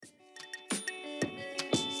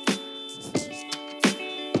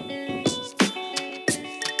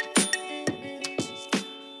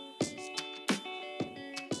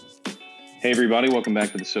Hey, everybody. Welcome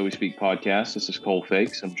back to the So We Speak podcast. This is Cole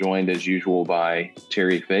Fakes. I'm joined, as usual, by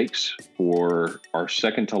Terry Fakes for our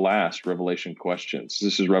second to last Revelation questions.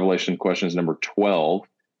 This is Revelation questions number 12.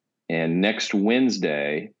 And next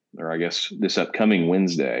Wednesday, or I guess this upcoming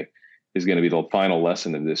Wednesday, is going to be the final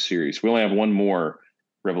lesson of this series. We only have one more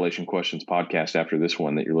Revelation questions podcast after this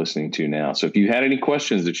one that you're listening to now. So if you had any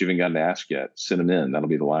questions that you haven't gotten to ask yet, send them in. That'll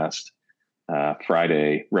be the last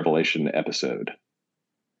Friday Revelation episode.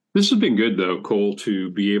 This has been good, though, Cole, to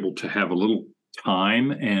be able to have a little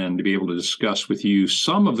time and to be able to discuss with you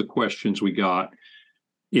some of the questions we got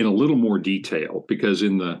in a little more detail, because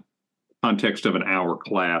in the context of an hour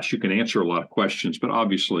class, you can answer a lot of questions, but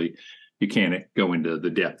obviously you can't go into the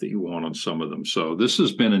depth that you want on some of them. So this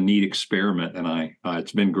has been a neat experiment, and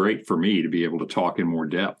it's been great for me to be able to talk in more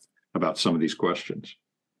depth about some of these questions.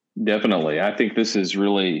 Definitely. I think this has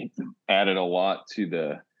really added a lot to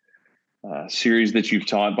the series that you've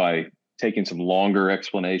taught by taking some longer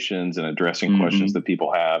explanations and addressing questions that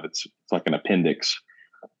people have. It's like an appendix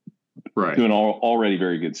to an already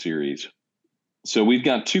very good series. So we've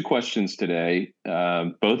got two questions today.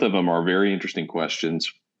 Both of them are very interesting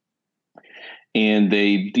questions, and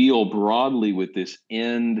they deal broadly with this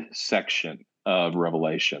end section of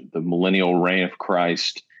Revelation, the millennial reign of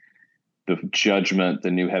Christ, the judgment,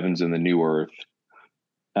 the new heavens and the new earth.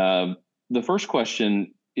 The first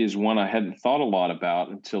question is one I hadn't thought a lot about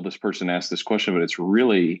until this person asked this question, but it's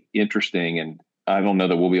really interesting, and I don't know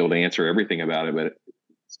that we'll be able to answer everything about it, but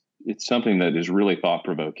it's something that is really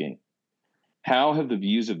thought-provoking. How have the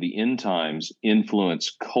views of the end times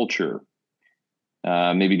influenced culture?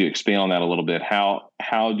 Maybe to expand on that a little bit, how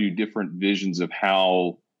do different visions of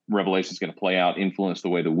how Revelation is going to play out influence the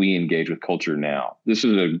way that we engage with culture now? This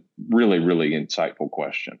is a really, really insightful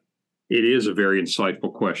question. It is a very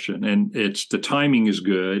insightful question, and the timing is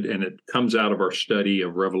good, and it comes out of our study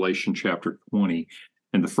of Revelation chapter 20,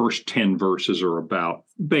 and the first 10 verses are about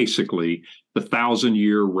basically the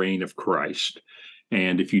 1,000-year reign of Christ.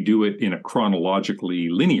 And if you do it in a chronologically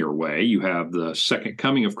linear way, you have the second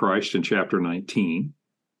coming of Christ in chapter 19,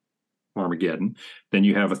 Armageddon, then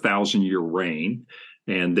you have 1,000-year reign,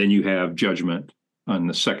 and then you have judgment on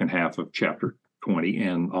the second half of chapter 20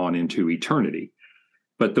 and on into eternity.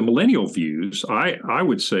 But the millennial views, I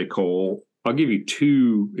would say, Cole, I'll give you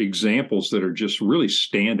two examples that are just really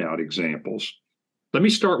standout examples. Let me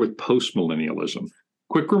start with postmillennialism.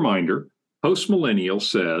 Quick reminder, postmillennial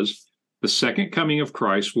says the second coming of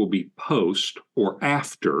Christ will be post or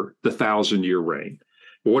after the 1,000-year reign.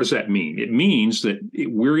 Well, what does that mean? It means that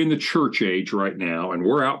we're in the church age right now, and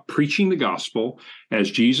we're out preaching the gospel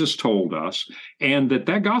as Jesus told us, and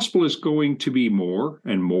that gospel is going to be more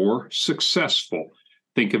and more successful.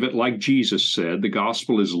 Think of it like Jesus said, the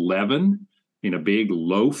gospel is leaven in a big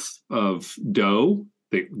loaf of dough,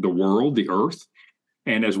 the world, the earth.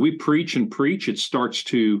 And as we preach and preach, it starts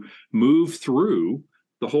to move through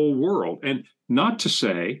the whole world. And not to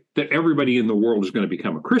say that everybody in the world is going to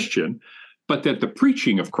become a Christian, but that the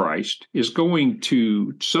preaching of Christ is going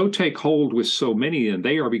to so take hold with so many, and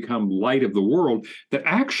they are become light of the world, that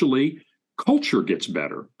actually culture gets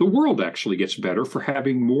better. The world actually gets better for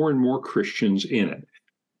having more and more Christians in it.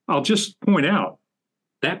 I'll just point out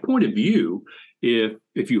that point of view,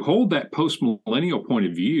 if you hold that post-millennial point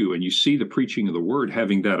of view and you see the preaching of the word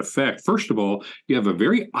having that effect, first of all, you have a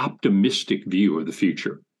very optimistic view of the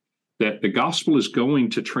future, that the gospel is going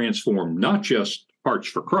to transform not just hearts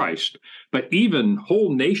for Christ, but even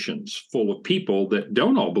whole nations full of people that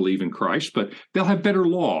don't all believe in Christ, but they'll have better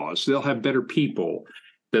laws, they'll have better people,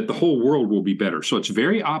 that the whole world will be better. So it's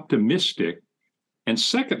very optimistic. And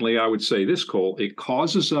secondly, I would say this, Cole, it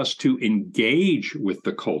causes us to engage with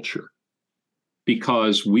the culture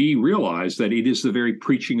because we realize that it is the very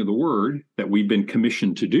preaching of the word that we've been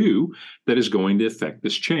commissioned to do that is going to affect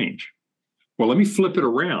this change. Well, let me flip it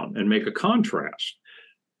around and make a contrast.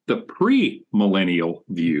 The pre-millennial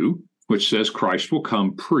view, which says Christ will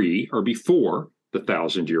come pre or before the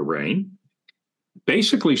 1,000-year reign,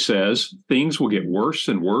 basically says things will get worse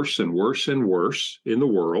and worse and worse and worse in the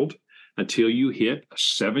world until you hit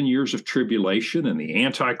 7 years of tribulation and the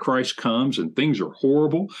Antichrist comes and things are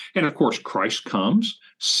horrible. And of course, Christ comes,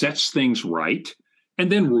 sets things right,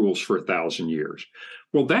 and then rules for 1,000 years.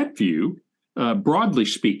 Well, that view, broadly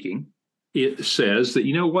speaking, it says that,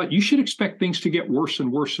 you know what, you should expect things to get worse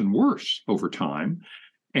and worse and worse over time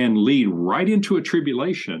and lead right into a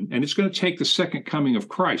tribulation. And it's going to take the second coming of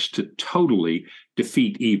Christ to totally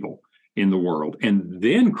defeat evil in the world. And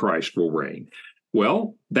then Christ will reign.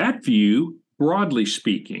 Well, that view, broadly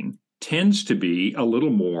speaking, tends to be a little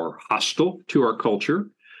more hostile to our culture,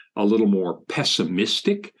 a little more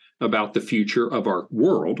pessimistic about the future of our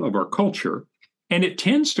world, of our culture. And it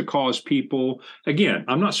tends to cause people, again,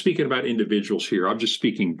 I'm not speaking about individuals here, I'm just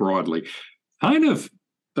speaking broadly, kind of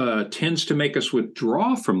tends to make us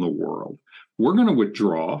withdraw from the world. We're going to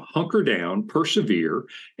withdraw, hunker down, persevere,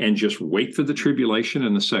 and just wait for the tribulation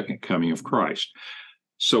and the second coming of Christ.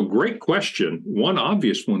 So, great question. One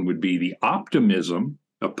obvious one would be the optimism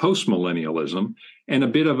of postmillennialism and a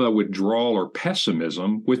bit of a withdrawal or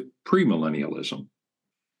pessimism with premillennialism.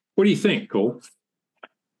 What do you think, Cole?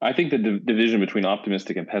 I think the division between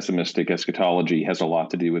optimistic and pessimistic eschatology has a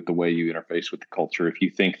lot to do with the way you interface with the culture. If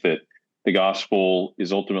you think that the gospel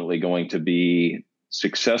is ultimately going to be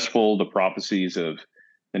successful, the prophecies of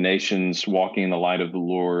the nations walking in the light of the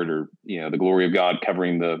Lord, or the glory of God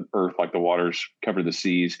covering the earth like the waters cover the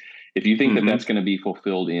seas. If you think that that's going to be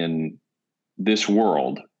fulfilled in this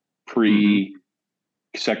world, pre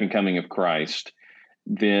second coming of Christ,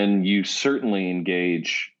 then you certainly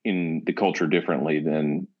engage in the culture differently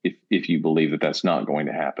than if you believe that that's not going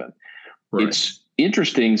to happen. Right. It's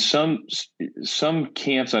interesting. Some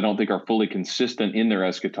camps I don't think are fully consistent in their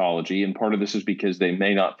eschatology, and part of this is because they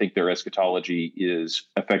may not think their eschatology is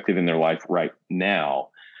effective in their life right now.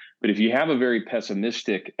 But if you have a very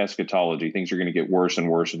pessimistic eschatology, things are going to get worse and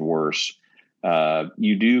worse and worse.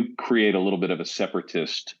 You do create a little bit of a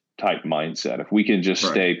separatist type mindset. If we can just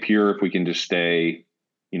stay pure, if we can just stay,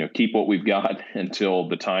 keep what we've got until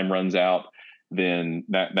the time runs out, then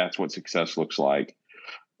that's what success looks like.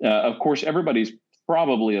 Of course, everybody's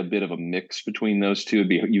probably a bit of a mix between those two.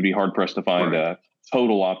 You'd be hard pressed to find a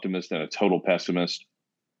total optimist and a total pessimist.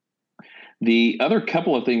 The other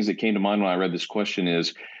couple of things that came to mind when I read this question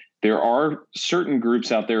is there are certain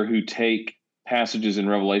groups out there who take passages in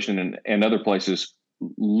Revelation and other places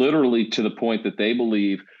literally to the point that they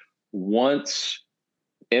believe once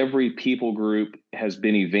every people group has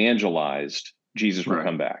been evangelized, Jesus will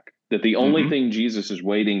come back. That the only thing Jesus is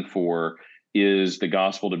waiting for is the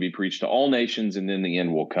gospel to be preached to all nations, and then the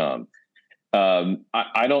end will come.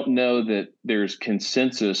 I don't know that there's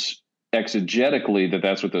consensus exegetically that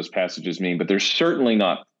that's what those passages mean, but there's certainly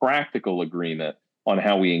not practical agreement on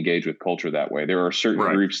how we engage with culture that way. There are certain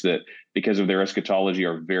groups that, because of their eschatology,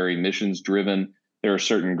 are very missions driven. There are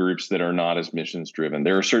certain groups that are not as missions driven.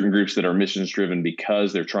 There are certain groups that are missions driven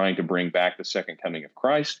because they're trying to bring back the second coming of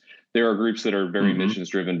Christ. There are groups that are very missions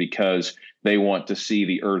driven because they want to see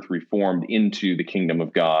the earth reformed into the kingdom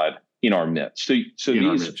of God in our midst. So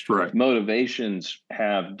these motivations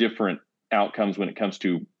have different outcomes when it comes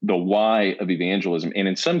to the why of evangelism, and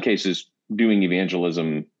in some cases, doing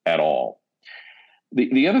evangelism at all.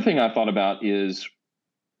 The other thing I thought about is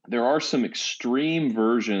there are some extreme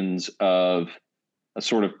versions of a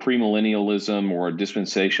sort of premillennialism or a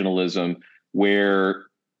dispensationalism where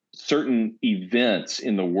certain events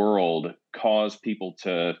in the world cause people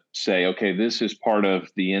to say, okay, this is part of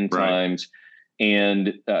the end times.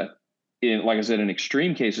 And like I said, in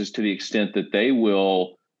extreme cases, to the extent that they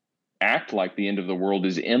will act like the end of the world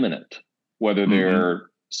is imminent, whether they're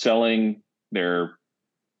selling their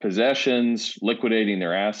possessions, liquidating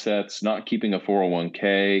their assets, not keeping a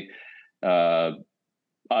 401k,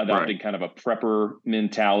 adopting kind of a prepper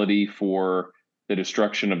mentality for the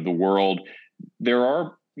destruction of the world. There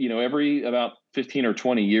are, every about 15 or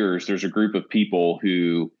 20 years, there's a group of people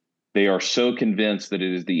who they are so convinced that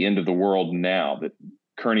it is the end of the world now, that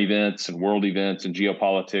current events and world events and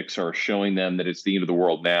geopolitics are showing them that it's the end of the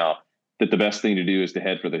world now, that the best thing to do is to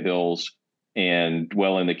head for the hills and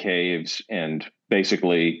dwell in the caves and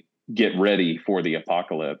basically get ready for the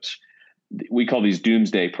apocalypse. We call these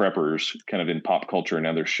doomsday preppers kind of in pop culture and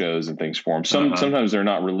other shows and things for them. Sometimes they're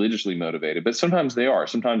not religiously motivated, but sometimes they are.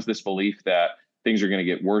 Sometimes this belief that things are going to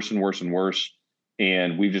get worse and worse and worse,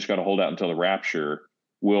 and we've just got to hold out until the rapture,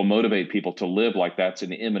 will motivate people to live like that's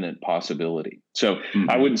an imminent possibility. So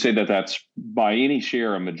I wouldn't say that that's by any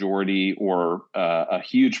share a majority or a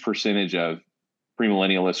huge percentage of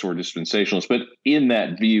premillennialists or dispensationalists, but in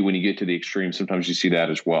that view, when you get to the extreme, sometimes you see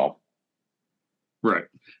that as well. Right.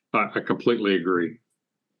 I completely agree.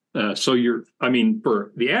 So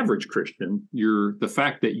for the average Christian, the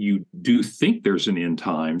fact that you do think there's an end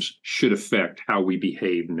times should affect how we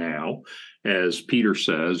behave now, as Peter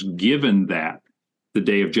says, given that the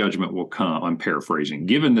day of judgment will come. I'm paraphrasing.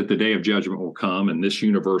 Given that the day of judgment will come and this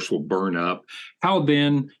universe will burn up, how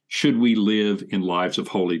then should we live in lives of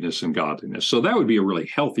holiness and godliness? So that would be a really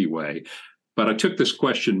healthy way. But I took this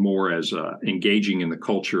question more as engaging in the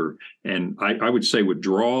culture, and I would say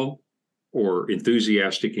withdrawal or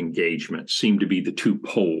enthusiastic engagement seem to be the two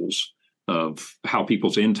poles of how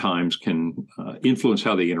people's end times can influence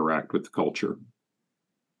how they interact with the culture.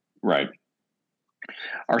 Right.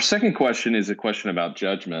 Our second question is a question about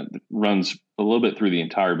judgment that runs a little bit through the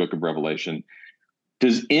entire book of Revelation.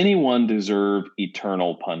 Does anyone deserve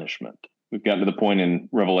eternal punishment? We've gotten to the point in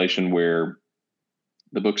Revelation where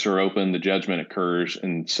the books are open, the judgment occurs,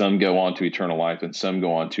 and some go on to eternal life and some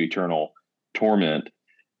go on to eternal torment.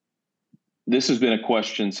 This has been a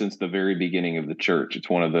question since the very beginning of the church. It's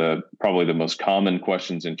one of the probably the most common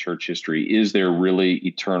questions in church history. Is there really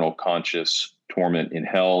eternal conscious torment in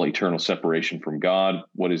hell, eternal separation from God?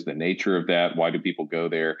 What is the nature of that? Why do people go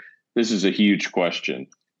there? This is a huge question.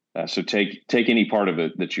 So take any part of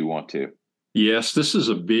it that you want to. Yes, this is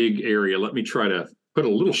a big area. Let me try to put a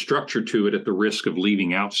little structure to it at the risk of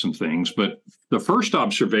leaving out some things. But the first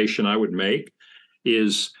observation I would make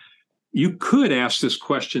is you could ask this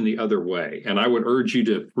question the other way. And I would urge you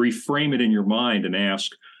to reframe it in your mind and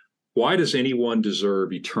ask, why does anyone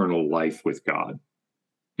deserve eternal life with God?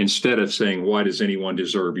 Instead of saying, why does anyone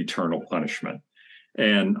deserve eternal punishment?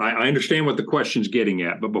 And I understand what the question's getting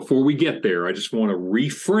at, but before we get there, I just want to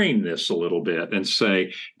reframe this a little bit and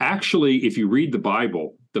say, actually, if you read the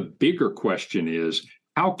Bible, the bigger question is,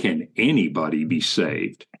 how can anybody be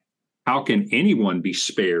saved? How can anyone be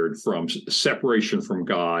spared from separation from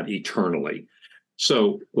God eternally?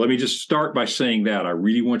 So let me just start by saying that. I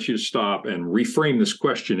really want you to stop and reframe this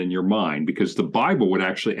question in your mind, because the Bible would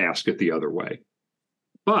actually ask it the other way.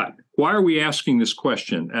 But why are we asking this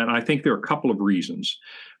question? And I think there are a couple of reasons.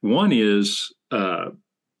 One is the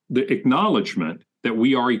acknowledgement that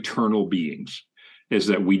we are eternal beings, is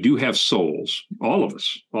that we do have souls, all of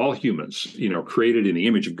us, all humans, created in the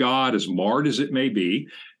image of God, as marred as it may be,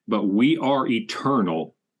 but we are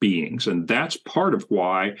eternal beings. And that's part of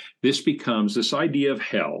why this becomes this idea of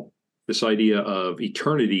hell, this idea of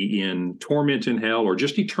eternity in torment in hell, or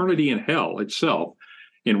just eternity in hell itself,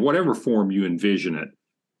 in whatever form you envision it,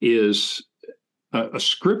 is a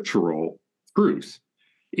scriptural truth.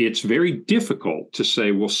 It's very difficult to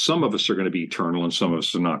say, well, some of us are going to be eternal and some of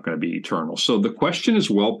us are not going to be eternal. So the question is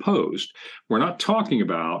well posed. We're not talking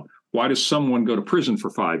about why does someone go to prison for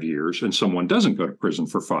 5 years and someone doesn't go to prison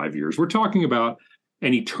for 5 years. We're talking about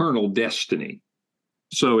an eternal destiny.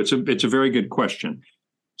 So it's a very good question.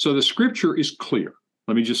 So the scripture is clear.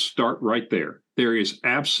 Let me just start right there. There is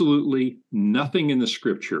absolutely nothing in the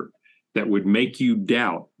scripture that would make you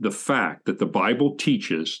doubt the fact that the Bible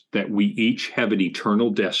teaches that we each have an eternal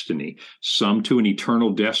destiny, some to an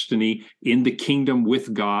eternal destiny in the kingdom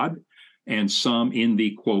with God, and some in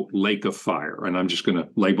the, quote, lake of fire. And I'm just going to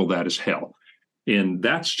label that as hell. And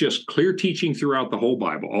that's just clear teaching throughout the whole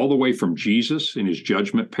Bible, all the way from Jesus in his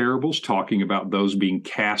judgment parables, talking about those being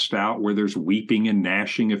cast out where there's weeping and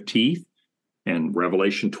gnashing of teeth, and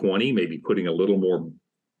Revelation 20, maybe putting a little more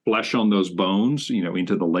flesh on those bones,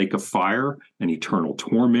 into the lake of fire and eternal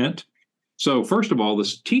torment. So first of all,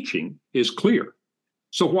 this teaching is clear.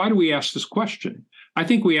 So why do we ask this question? I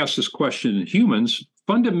think we ask this question in humans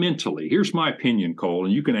fundamentally. Here's my opinion, Cole,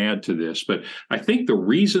 and you can add to this, but I think the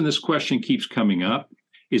reason this question keeps coming up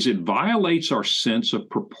is it violates our sense of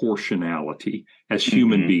proportionality as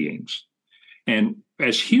human beings. And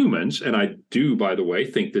as humans, and I do, by the way,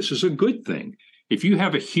 think this is a good thing. If you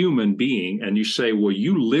have a human being and you say, well,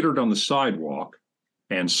 you littered on the sidewalk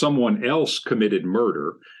and someone else committed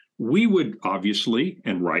murder, we would obviously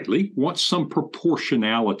and rightly want some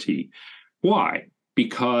proportionality. Why?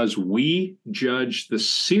 Because we judge the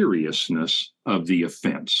seriousness of the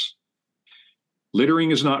offense.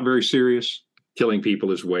 Littering is not very serious. Killing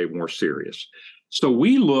people is way more serious. So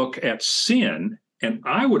we look at sin, and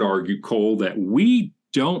I would argue, Cole, that we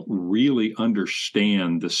don't really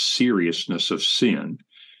understand the seriousness of sin.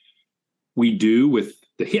 We do with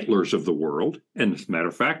the Hitlers of the world. And as a matter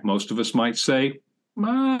of fact, most of us might say,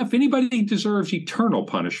 if anybody deserves eternal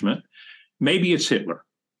punishment, maybe it's Hitler.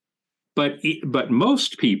 But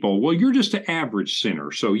most people, well, you're just an average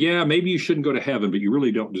sinner. So yeah, maybe you shouldn't go to heaven, but you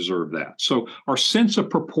really don't deserve that. So our sense of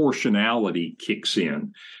proportionality kicks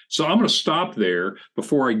in. So I'm going to stop there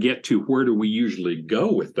before I get to where do we usually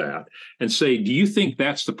go with that and say, do you think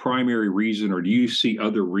that's the primary reason, or do you see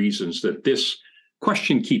other reasons that this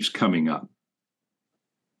question keeps coming up?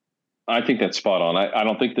 I think that's spot on. I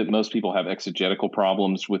don't think that most people have exegetical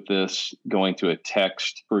problems with this, going to a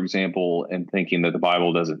text, for example, and thinking that the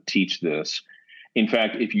Bible doesn't teach this. In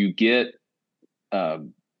fact, if you get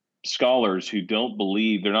scholars who don't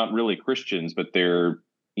believe, they're not really Christians, but they're,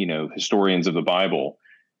 historians of the Bible,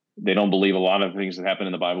 they don't believe a lot of things that happen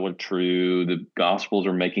in the Bible are true. The Gospels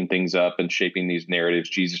are making things up and shaping these narratives.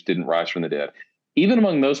 Jesus didn't rise from the dead. Even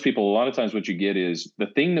among those people, a lot of times what you get is the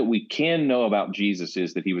thing that we can know about Jesus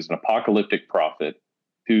is that he was an apocalyptic prophet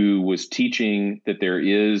who was teaching that there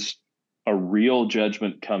is a real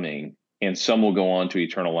judgment coming and some will go on to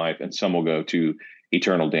eternal life, and some will go to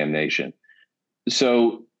eternal damnation.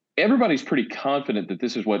 So everybody's pretty confident that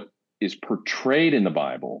this is what is portrayed in the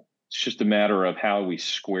Bible. It's just a matter of how we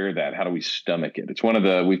square that. How do we stomach it? It's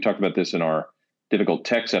we've talked about this in our difficult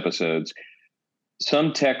text episodes.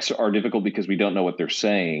 Some texts are difficult because we don't know what they're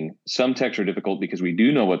saying. Some texts are difficult because we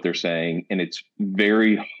do know what they're saying, and it's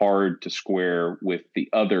very hard to square with the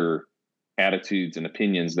other attitudes and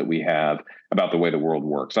opinions that we have about the way the world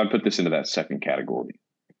works. I'd put this into that second category.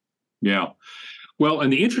 Yeah. Well,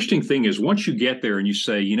 and the interesting thing is once you get there and you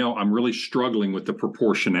say, I'm really struggling with the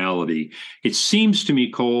proportionality, it seems to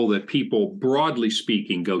me, Cole, that people, broadly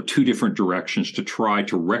speaking, go two different directions to try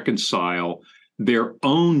to reconcile their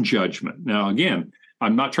own judgment. Now, again,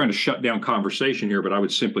 I'm not trying to shut down conversation here, but I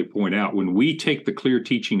would simply point out when we take the clear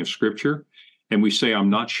teaching of Scripture and we say, I'm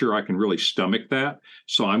not sure I can really stomach that,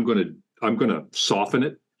 so I'm going to soften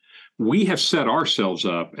it, we have set ourselves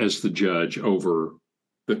up as the judge over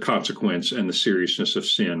the consequence and the seriousness of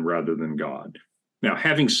sin rather than God. Now,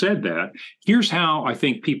 having said that, here's how I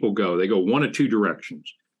think people go. They go one of two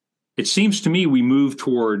directions. It seems to me we move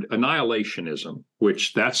toward annihilationism,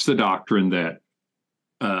 which that's the doctrine that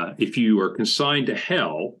if you are consigned to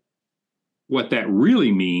hell, what that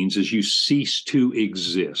really means is you cease to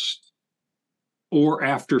exist. Or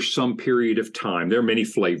after some period of time, there are many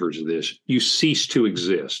flavors of this, you cease to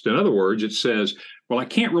exist. In other words, it says, well, I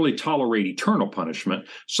can't really tolerate eternal punishment,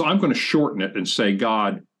 so I'm going to shorten it and say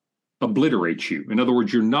God obliterates you. In other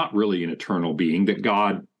words, you're not really an eternal being, that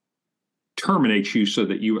God terminates you so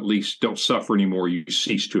that you at least don't suffer anymore, you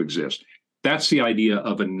cease to exist. That's the idea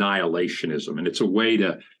of annihilationism, and it's a way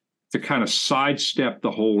to kind of sidestep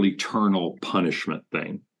the whole eternal punishment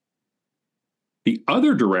thing. The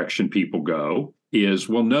other direction people go is,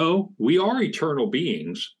 well, no, we are eternal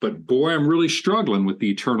beings, but boy, I'm really struggling with the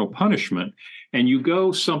eternal punishment. And you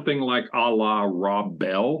go something like a la Rob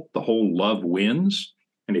Bell, the whole love wins.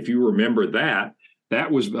 And if you remember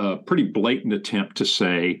that was a pretty blatant attempt to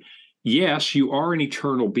say, yes, you are an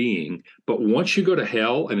eternal being, but once you go to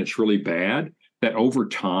hell and it's really bad, that over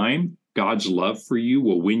time, God's love for you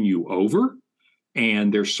will win you over.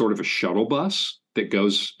 And there's sort of a shuttle bus that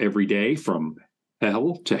goes every day from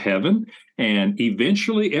hell to heaven. And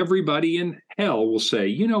eventually everybody in hell will say,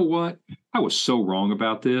 you know what? I was so wrong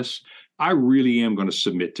about this. I really am going to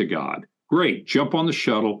submit to God. Great. Jump on the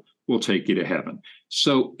shuttle. We'll take you to heaven.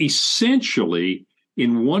 So essentially,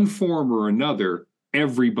 in one form or another,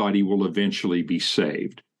 everybody will eventually be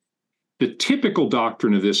saved. The typical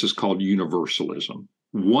doctrine of this is called universalism.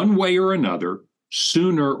 One way or another,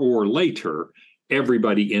 sooner or later,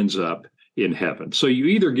 everybody ends up in heaven. So you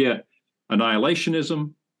either get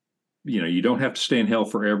annihilationism, you don't have to stay in hell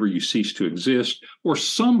forever, you cease to exist, or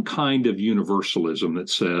some kind of universalism that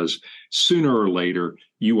says sooner or later,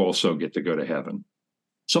 you also get to go to heaven.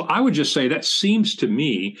 So I would just say that seems to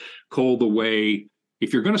me, Cole, the way,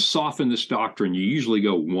 if you're going to soften this doctrine, you usually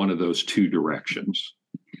go one of those two directions.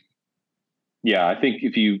 Yeah, I think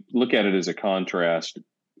if you look at it as a contrast,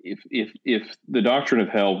 if the doctrine of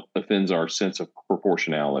hell offends our sense of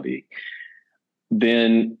proportionality,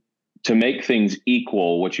 then to make things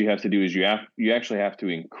equal, what you have to do is you actually have to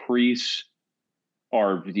increase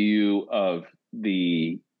our view of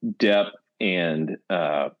the depth and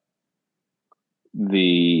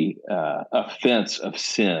the offense of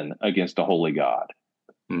sin against a holy God,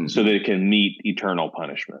 so that it can meet eternal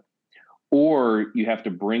punishment. Or you have to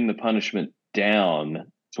bring the punishment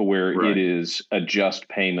down to where it is a just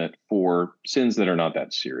payment for sins that are not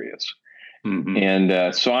that serious. Mm-hmm.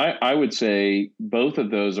 And so I would say both of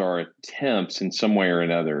those are attempts in some way or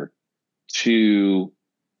another to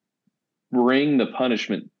bring the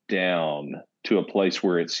punishment down to a place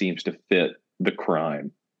where it seems to fit the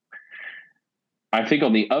crime. I think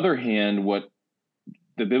on the other hand, what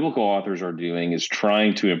the biblical authors are doing is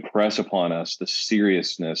trying to impress upon us the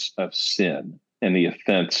seriousness of sin and the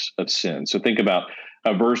offense of sin. So think about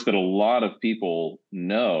a verse that a lot of people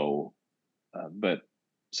know, but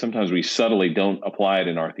sometimes we subtly don't apply it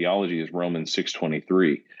in our theology, is Romans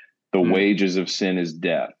 6:23. The wages of sin is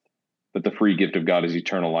death, but the free gift of God is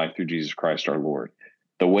eternal life through Jesus Christ our Lord.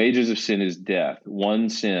 The wages of sin is death. One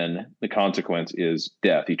sin, the consequence is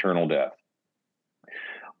death, eternal death.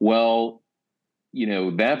 Well,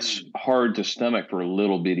 that's hard to stomach for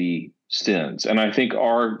little bitty sins. And I think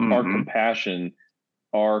our compassion,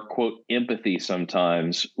 our quote empathy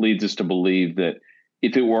sometimes leads us to believe that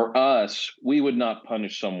if it were us, we would not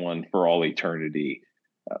punish someone for all eternity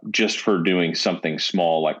just for doing something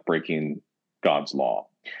small like breaking God's law.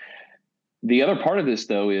 The other part of this,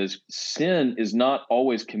 though, is sin is not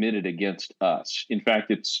always committed against us. In fact,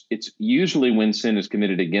 it's usually when sin is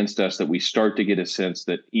committed against us that we start to get a sense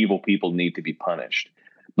that evil people need to be punished.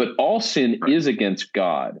 But all sin Right. is against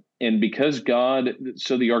God. And because God,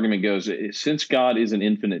 so the argument goes, since God is an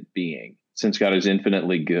infinite being, since God is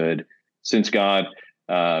infinitely good, since God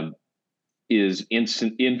is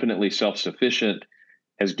infinitely self-sufficient,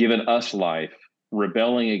 has given us life,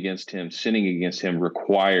 rebelling against him, sinning against him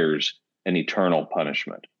requires an eternal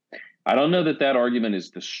punishment. I don't know that that argument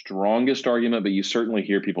is the strongest argument, but you certainly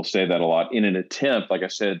hear people say that a lot in an attempt, like I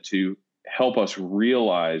said, to help us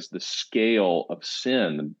realize the scale of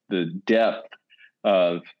sin, the depth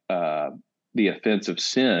of the offense of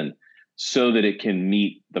sin, so that it can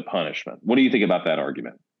meet the punishment. What do you think about that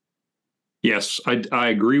argument? Yes, I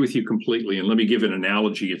agree with you completely. And let me give an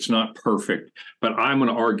analogy. It's not perfect, but I'm going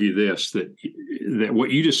to argue this, that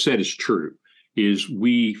what you just said is true, is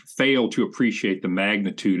we fail to appreciate the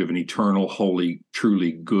magnitude of an eternal, holy,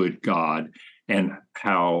 truly good God and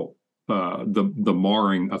how the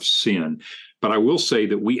marring of sin. But I will say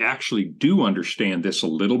that we actually do understand this a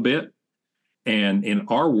little bit. And in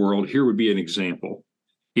our world, here would be an example.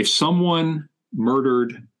 If someone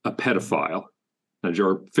murdered a pedophile,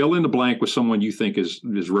 or fill in the blank with someone you think is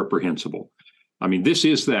reprehensible. I mean, this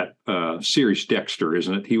is that series Dexter,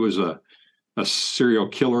 isn't it? He was a serial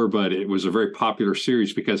killer, but it was a very popular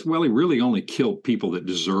series because, well, he really only killed people that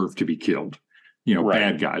deserve to be killed, right.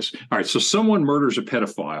 Bad guys. All right, so someone murders a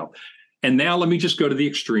pedophile. And now let me just go to the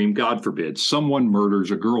extreme. God forbid, someone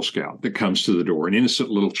murders a Girl Scout that comes to the door, an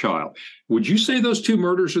innocent little child. Would you say those two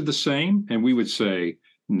murders are the same? And we would say,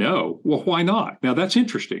 no. Well, why not? Now, that's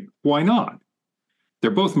interesting. Why not?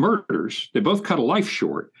 They're both murders. They both cut a life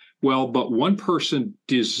short. Well, but one person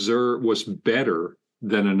was better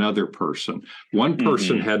than another person. One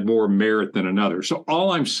person had more merit than another. So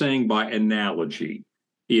all I'm saying by analogy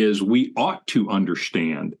is we ought to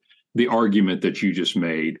understand the argument that you just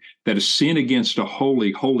made, that a sin against a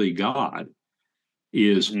holy, holy God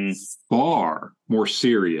is far more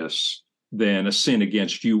serious than a sin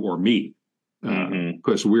against you or me,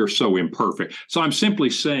 because we're so imperfect. So I'm simply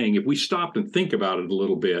saying, if we stopped and think about it a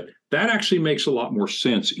little bit, that actually makes a lot more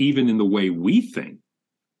sense, even in the way we think,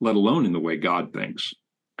 let alone in the way God thinks.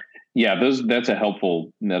 Yeah, that's a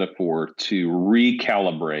helpful metaphor to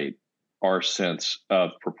recalibrate our sense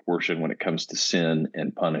of proportion when it comes to sin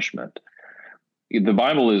and punishment. The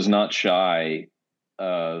Bible is not shy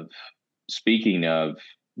of speaking of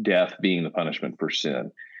death being the punishment for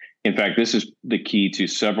sin. In fact, this is the key to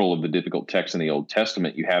several of the difficult texts in the Old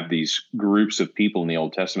Testament. You have these groups of people in the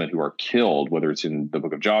Old Testament who are killed, whether it's in the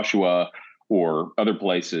book of Joshua or other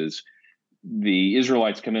places. The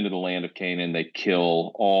Israelites come into the land of Canaan, they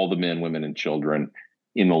kill all the men, women, and children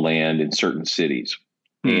in the land in certain cities.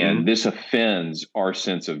 And this offends our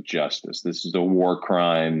sense of justice. This is a war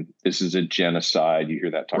crime. This is a genocide. You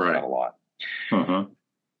hear that talked about a lot.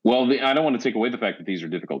 Well, I don't want to take away the fact that these are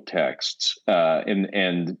difficult texts,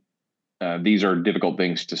 and these are difficult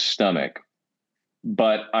things to stomach.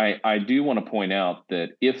 But I do want to point out that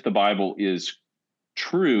if the Bible is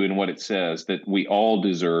true in what it says, that we all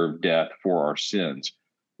deserve death for our sins,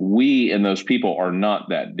 we and those people are not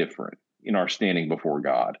that different in our standing before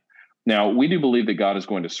God. Now, we do believe that God is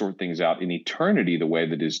going to sort things out in eternity the way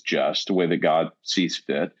that is just, the way that God sees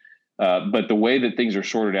fit. But the way that things are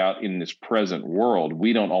sorted out in this present world,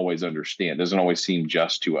 we don't always understand. It doesn't always seem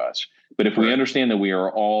just to us. But if we understand that we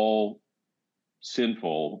are all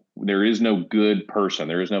sinful, there is no good person.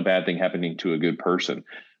 There is no bad thing happening to a good person.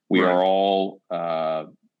 We are all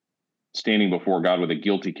standing before God with a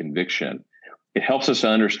guilty conviction. It helps us to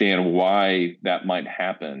understand why that might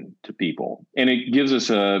happen to people. And it gives us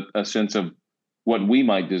a sense of what we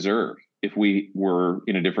might deserve if we were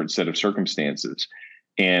in a different set of circumstances.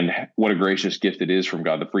 And what a gracious gift it is from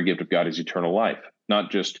God. The free gift of God is eternal life, not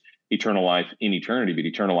just eternal life in eternity, but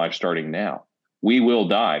eternal life starting now. We will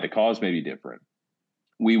die. The cause may be different.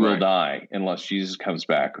 We will die unless Jesus comes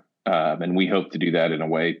back. And we hope to do that in a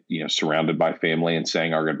way, surrounded by family and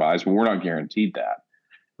saying our goodbyes, but we're not guaranteed that.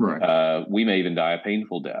 We may even die a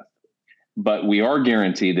painful death, but we are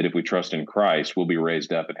guaranteed that if we trust in Christ, we'll be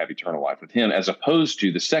raised up and have eternal life with him, as opposed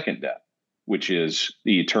to the second death, which is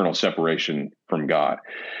the eternal separation from God.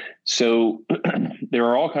 So there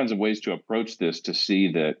are all kinds of ways to approach this to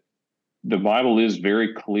see that the Bible is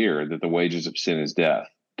very clear that the wages of sin is death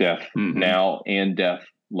now and death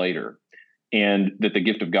later, and that the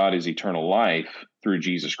gift of God is eternal life through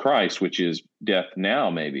Jesus Christ, which is death now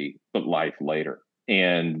maybe, but life later.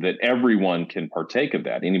 And that everyone can partake of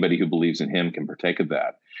that. Anybody who believes in him can partake of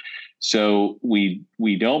that. So we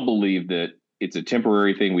don't believe that it's a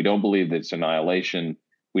temporary thing. We don't believe that it's annihilation.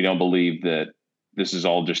 We don't believe that this is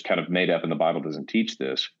all just kind of made up and the Bible doesn't teach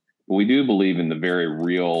this. But we do believe in the very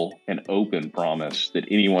real and open promise that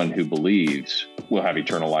anyone who believes will have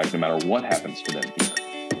eternal life no matter what happens to them here.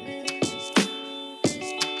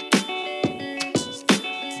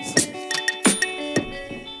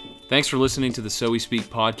 Thanks for listening to the So We Speak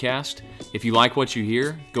podcast. If you like what you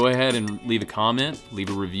hear, go ahead and leave a comment, leave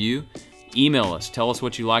a review, email us, tell us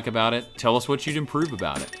what you like about it, tell us what you'd improve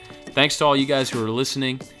about it. Thanks to all you guys who are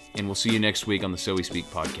listening, and we'll see you next week on the So We Speak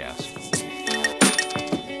podcast.